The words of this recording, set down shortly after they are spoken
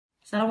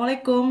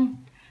Assalamualaikum.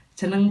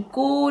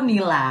 Jenengku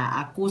Nila,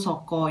 aku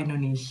saka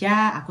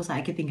Indonesia, aku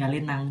saiki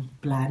tinggalin nang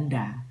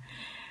Belanda.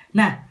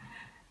 Nah,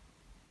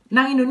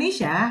 nang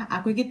Indonesia,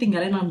 aku iki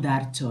tinggalin nang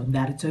Darjo.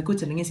 Darjo iku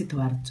jenenge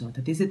Sidoarjo.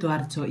 Dadi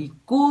Sidoarjo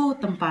iku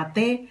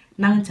tempate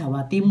nang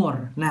Jawa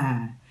Timur.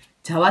 Nah,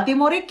 Jawa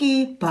Timur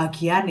iki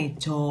bagiane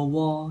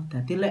Jawa.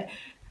 Dadi lek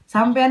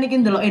sampean iki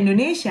ndelok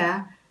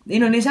Indonesia,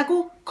 Indonesia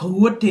ku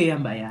gede ya,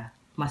 Mbak ya,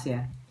 Mas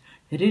ya.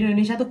 Jadi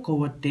Indonesia tuh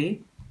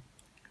gede.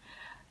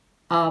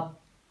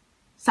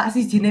 Sak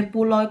sijine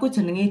pulau iku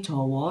jenenge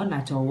Jawa.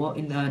 Nah,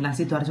 nah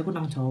Sidoarjo ku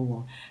nang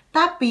Jawa.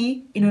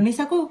 Tapi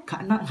Indonesia ku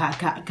gak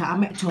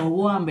amek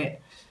Jawa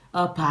ambek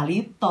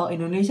Bali to.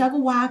 Indonesia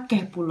ku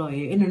wakeh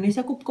puloe.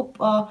 Indonesia ku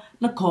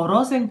negara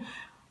sing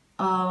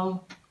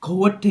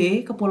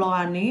gede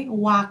kepulauane,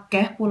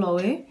 wakeh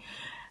puloe.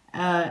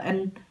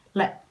 And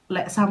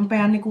lek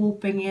sampean iku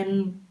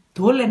pengen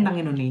dolen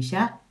nang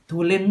Indonesia,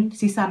 dolen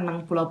sisan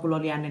nang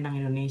pulau-pulau liyane nang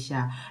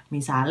Indonesia.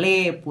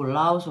 Misale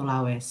Pulau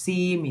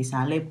Sulawesi,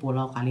 misale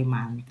Pulau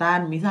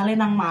Kalimantan, misale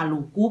nang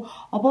Maluku,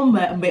 apa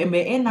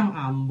mbek-mbeke nang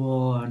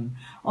Ambon,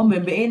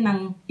 mbek-mbeke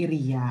nang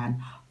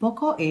Irian.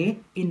 Pokoke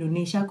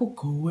Indonesia ku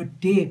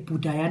gede,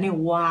 budayane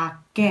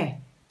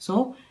wakeh.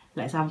 So,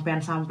 lek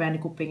sampean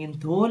iku pengen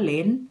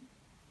dolen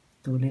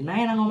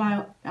ae nang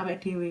omah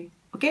awake dhewe.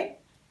 Oke?